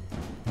roll.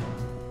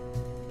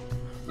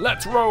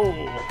 Let's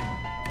roll.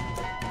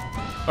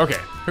 Okay,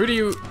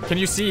 can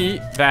you see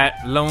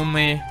that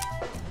lonely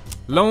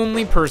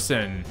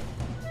person?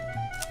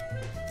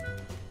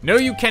 No,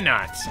 you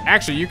cannot.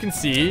 Actually, you can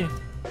see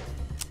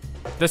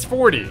this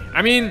 40.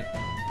 I mean,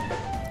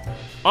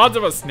 odds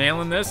of us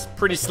nailing this,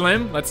 pretty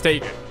slim. Let's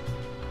take it.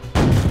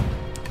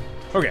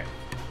 Okay.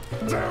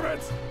 Damn it.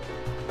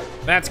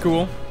 That's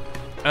cool.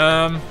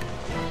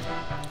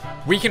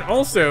 We can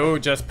also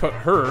just put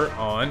her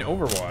on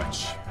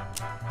Overwatch.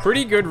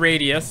 Pretty good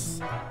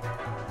radius.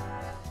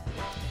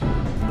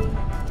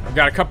 We've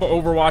got a couple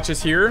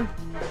Overwatches here.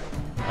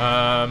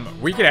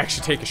 We could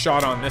actually take a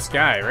shot on this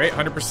guy, right?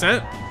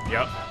 100%?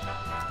 Yep.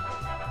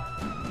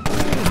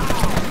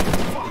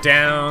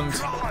 Downed.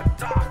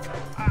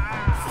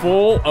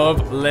 Full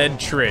of lead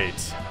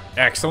traits.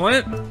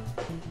 Excellent.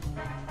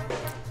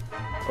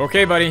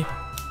 Okay, buddy.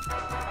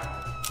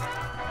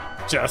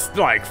 Just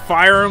like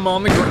fire at him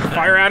on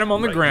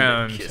the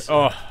ground.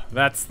 Oh,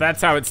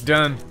 that's how it's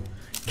done.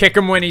 Kick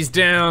him when he's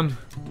down.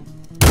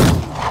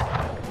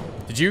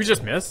 Did you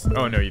just miss?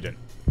 Oh no, you didn't.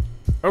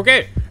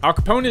 Okay, Al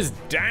Capone is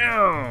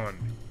down.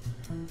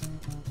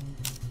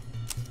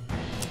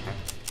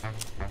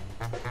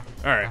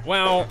 All right.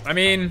 Well, I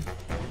mean,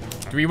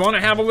 do we want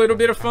to have a little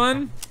bit of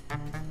fun?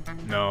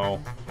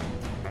 No.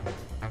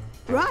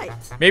 Right.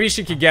 Maybe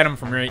she could get him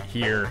from right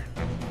here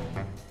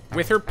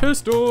with her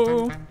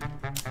pistol.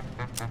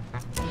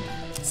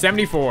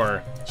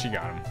 74. She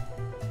got him.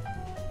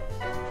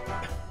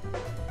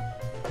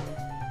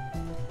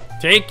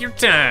 Take your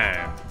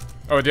time.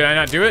 Oh, did I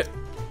not do it?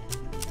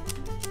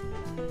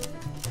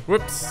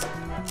 Whoops.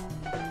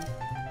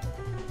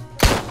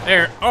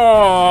 There.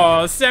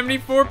 Oh,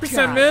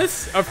 74%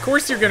 miss? Of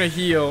course you're gonna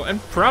heal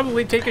and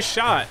probably take a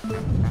shot.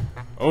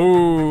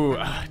 Oh,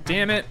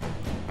 damn it.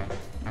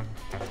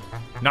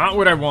 Not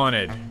what I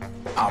wanted.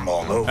 I'm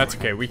all over. That's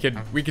okay. We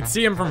could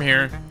see him from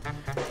here.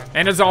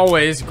 And as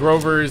always,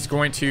 Grover is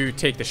going to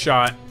take the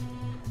shot.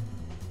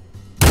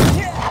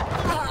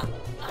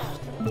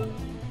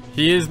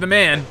 He is the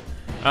man.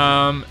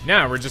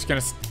 Now we're just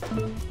gonna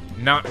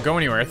not go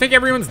anywhere. I think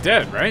everyone's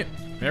dead, right?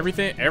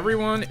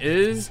 Everyone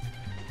is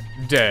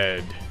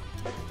dead.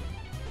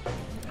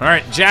 All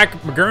right, Jack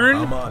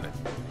McGurn. I'm on it.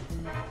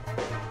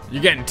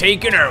 You're getting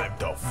taken out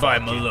by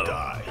Malone.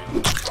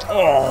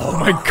 Oh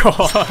my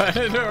god.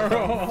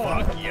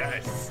 Oh,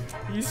 Yes.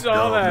 you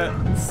saw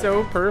that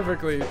so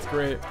perfectly. It's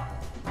great.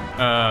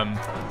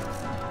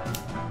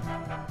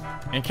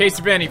 In case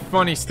of any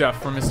funny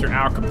stuff from Mr.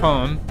 Al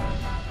Capone.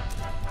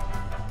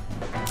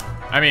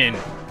 I mean,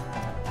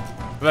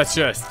 let's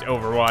just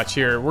Overwatch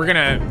here. We're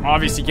gonna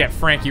obviously get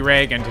Frankie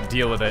Reagan to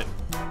deal with it.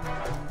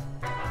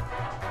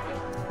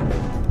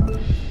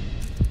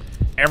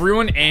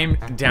 Everyone aim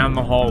down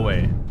the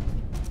hallway.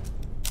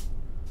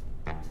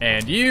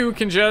 And you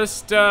can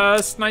just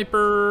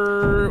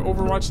sniper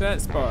Overwatch that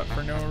spot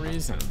for no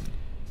reason.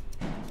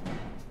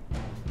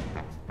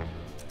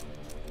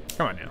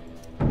 Come on now.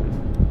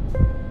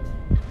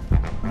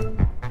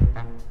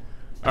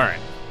 Alright.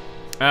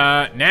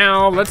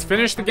 Now let's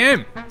finish the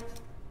game.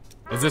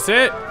 Is this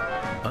it?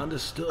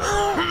 Understood.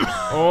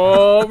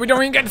 Oh, we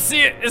don't even get to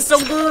see it. It's so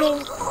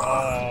brutal.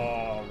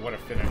 Oh, what a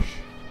finish.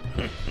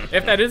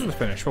 If that is the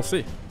finish, we'll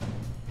see.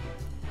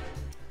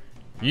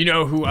 You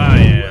know who I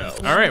am.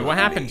 All right, what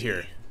happened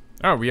here?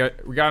 Oh, we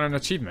got an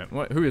achievement.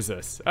 Who is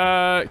this?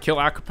 Kill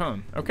Al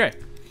Capone. Okay.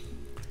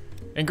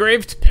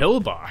 Engraved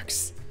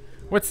pillbox.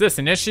 What's this?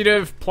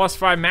 Initiative,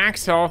 +5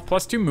 max health,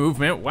 +2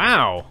 movement.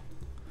 Wow.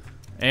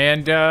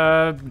 And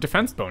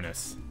defense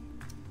bonus.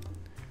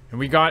 And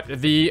we got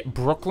the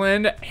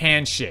Brooklyn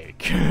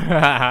Handshake.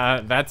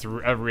 That's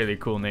a really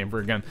cool name for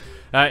a gun.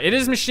 It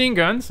is machine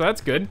gun, so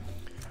that's good.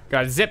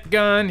 Got a zip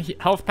gun,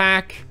 health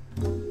pack.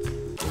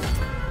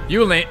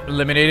 You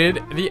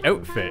eliminated the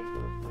outfit.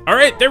 All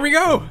right, there we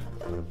go.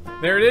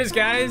 There it is,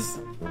 guys.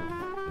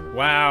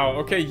 Wow,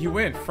 okay, you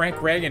win.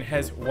 Frank Reagan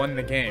has won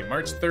the game.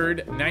 March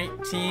 3rd,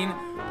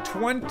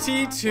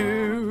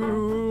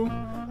 1922.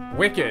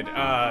 Wicked.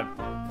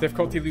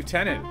 Difficulty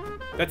Lieutenant.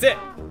 That's it.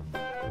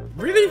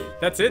 Really?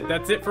 That's it?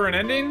 That's it for an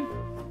ending?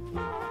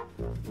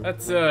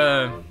 That's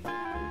a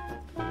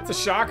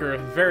shocker.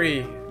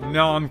 Very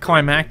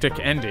non-climactic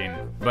ending.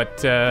 But,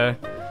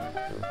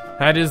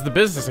 that is the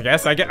business, I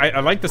guess. I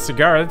like the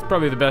cigar. That's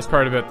probably the best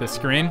part about this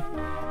screen.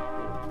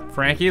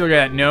 Frankie, look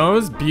at that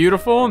nose.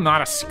 Beautiful,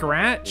 not a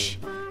scratch.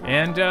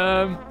 And,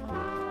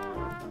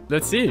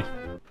 let's see.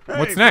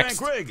 What's next?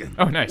 Frank Reagan.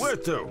 Oh, nice. Where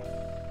to?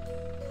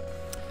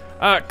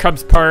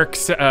 Cubs Park,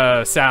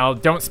 Sal,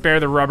 don't spare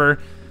the rubber.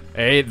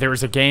 Hey,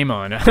 there's a game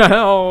on.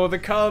 Oh, the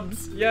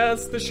Cubs.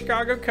 Yes, the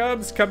Chicago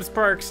Cubs. Cubs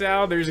Park,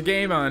 Sal, there's a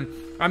game on.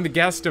 I'm the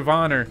guest of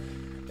honor.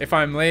 If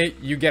I'm late,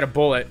 you get a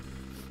bullet.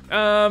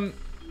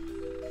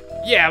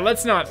 Yeah,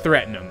 let's not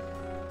threaten him.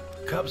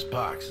 Cubs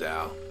Park,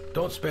 Sal.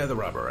 Don't spare the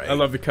rubber, eh? I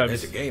love the Cubs.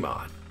 There's a game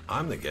on.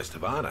 I'm the guest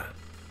of honor.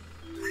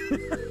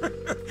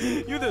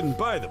 You didn't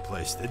buy the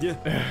place, did you?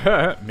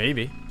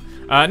 Maybe.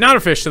 Not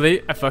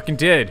officially. I fucking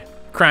did.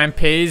 Crime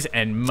pays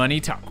and money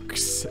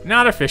talks.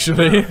 Not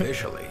officially.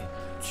 Officially.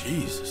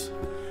 Jesus.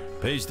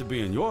 Pays to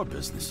be in your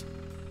business.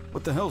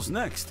 What the hell's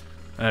next?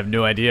 I have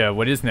no idea.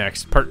 What is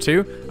next? Part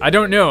 2? I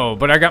don't know,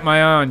 but I got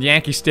my eye on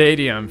Yankee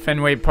Stadium,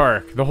 Fenway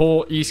Park, the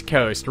whole East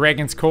Coast.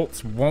 Reagan's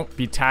Colts won't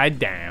be tied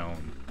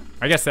down.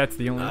 I guess that's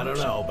the only I don't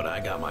option. know, but I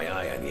got my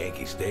eye on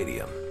Yankee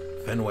Stadium,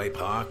 Fenway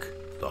Park,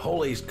 the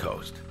whole East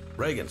Coast.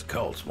 Reagan's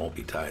Colts won't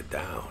be tied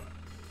down.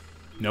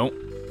 Nope.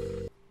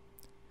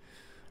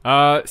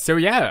 So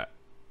yeah.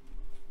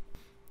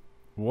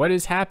 What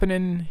is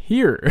happening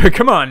here?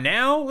 Come on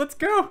now, let's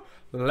go.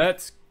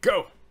 Let's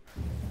go.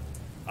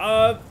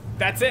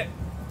 That's it.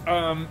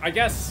 I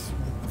guess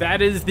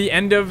that is the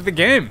end of the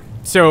game.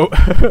 So,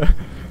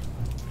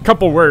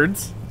 couple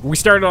words. We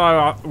started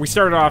off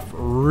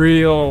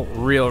real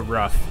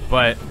rough,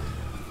 but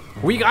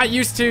we got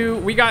used to,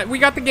 we got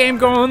the game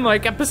going.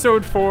 Like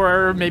episode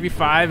 4, maybe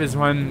 5 is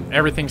when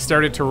everything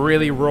started to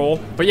really roll.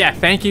 But yeah,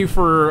 thank you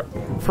for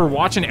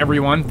watching,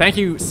 everyone. Thank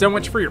you so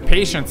much for your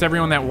patience,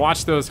 everyone that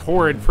watched those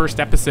horrid first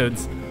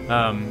episodes.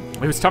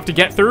 It was tough to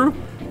get through,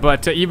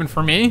 but even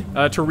for me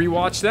to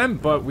rewatch them.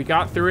 But we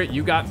got through it.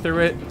 You got through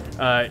it.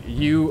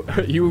 You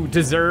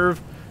deserve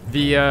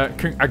the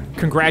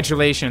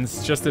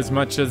congratulations just as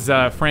much as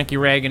Frankie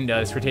Reagan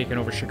does for taking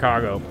over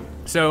Chicago.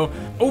 So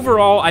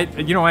overall, I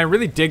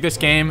really dig this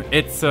game.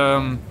 It's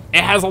it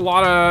has a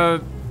lot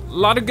of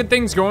good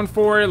things going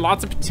for it,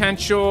 lots of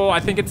potential. I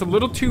think it's a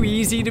little too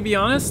easy, to be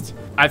honest.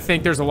 I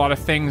think there's a lot of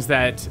things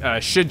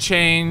that should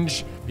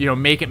change. You know,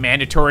 make it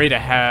mandatory to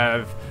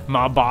have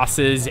mob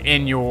bosses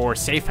in your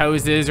safe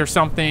houses or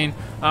something.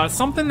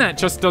 Something that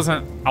just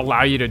doesn't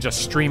allow you to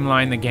just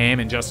streamline the game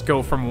and just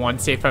go from one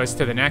safe house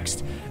to the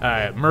next,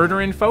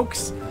 murdering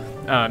folks.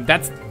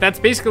 That's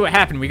basically what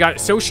happened. We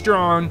got so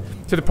strong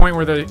to the point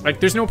where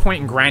there's no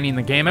point in grinding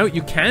the game out.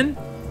 You can.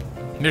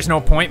 There's no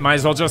point. Might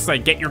as well just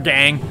like get your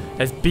gang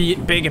as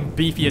big and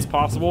beefy as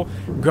possible.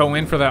 Go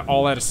in for that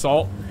all-out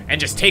assault and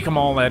just take them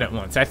all out at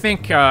once. I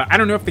think I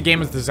don't know if the game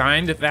was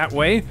designed that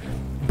way,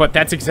 but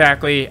that's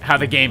exactly how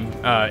the game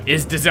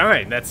is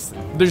designed.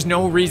 There's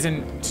no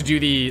reason to do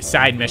the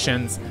side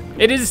missions.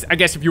 It is, I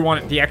guess, if you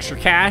want the extra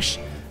cash,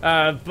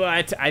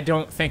 but I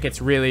don't think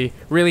it's really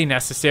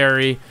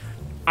necessary.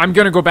 I'm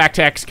gonna go back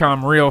to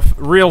XCOM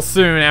real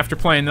soon after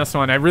playing this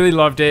one. I really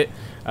loved it.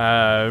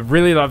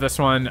 Really love this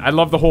one. I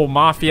love the whole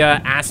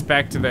mafia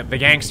aspect, the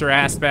gangster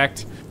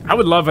aspect. I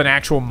would love an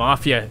actual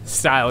mafia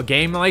style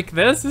game like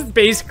this. This is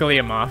basically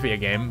a mafia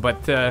game,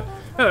 but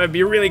it'd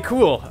be really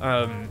cool.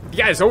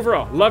 Guys,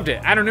 overall, loved it.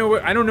 I don't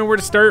know where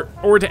to start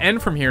or to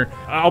end from here.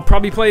 I'll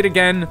probably play it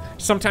again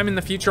sometime in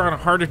the future on a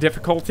harder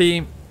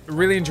difficulty.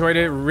 Really enjoyed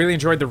it. Really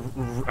enjoyed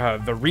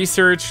the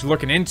research,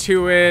 looking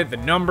into it, the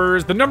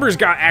numbers. The numbers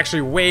got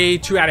actually way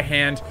too out of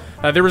hand.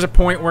 There was a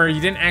point where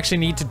you didn't actually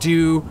need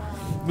to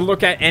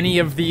look at any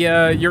of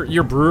the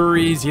your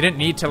breweries. You didn't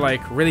need to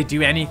like really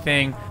do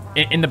anything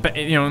in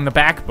the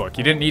back book.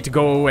 You didn't need to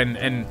go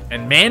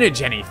and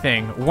manage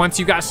anything. Once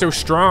you got so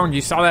strong, you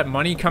saw that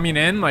money coming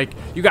in. Like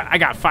I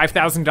got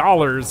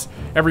 $5,000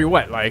 every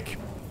like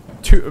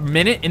 2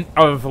 minute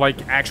of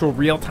like actual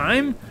real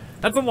time.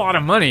 That's a lot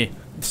of money.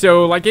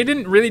 So like it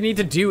didn't really need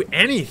to do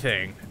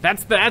anything.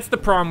 That's the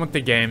problem with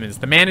the game, is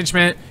the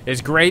management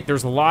is great.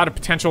 There's a lot of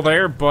potential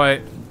there, but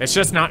it's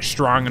just not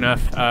strong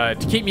enough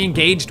to keep me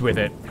engaged with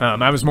it.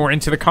 I was more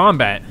into the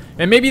combat,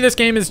 and maybe this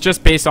game is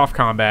just based off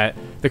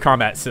the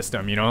combat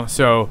system, you know.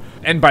 So,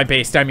 and by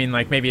based I mean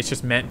like maybe it's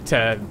just meant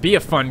to be a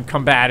fun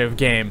combative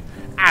game,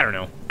 I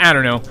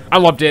don't know. I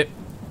loved it.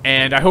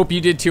 And I hope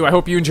you did too. I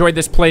hope you enjoyed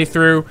this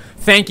playthrough.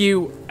 Thank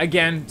you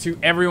again to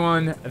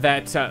everyone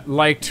that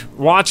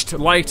watched,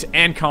 liked,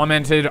 and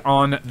commented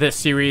on this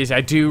series.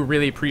 I do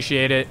really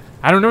appreciate it.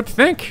 I don't know what to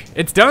think.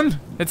 It's done.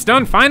 It's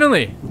done,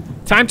 finally.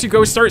 Time to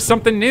go start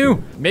something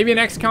new. Maybe an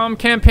XCOM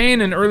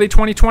campaign in early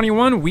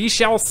 2021. We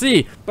shall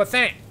see. But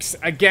thanks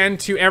again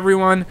to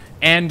everyone.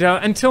 And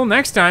until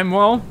next time,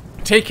 well,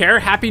 take care.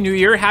 Happy New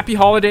Year. Happy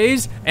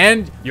holidays.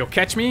 And you'll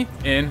catch me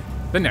in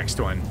the next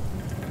one.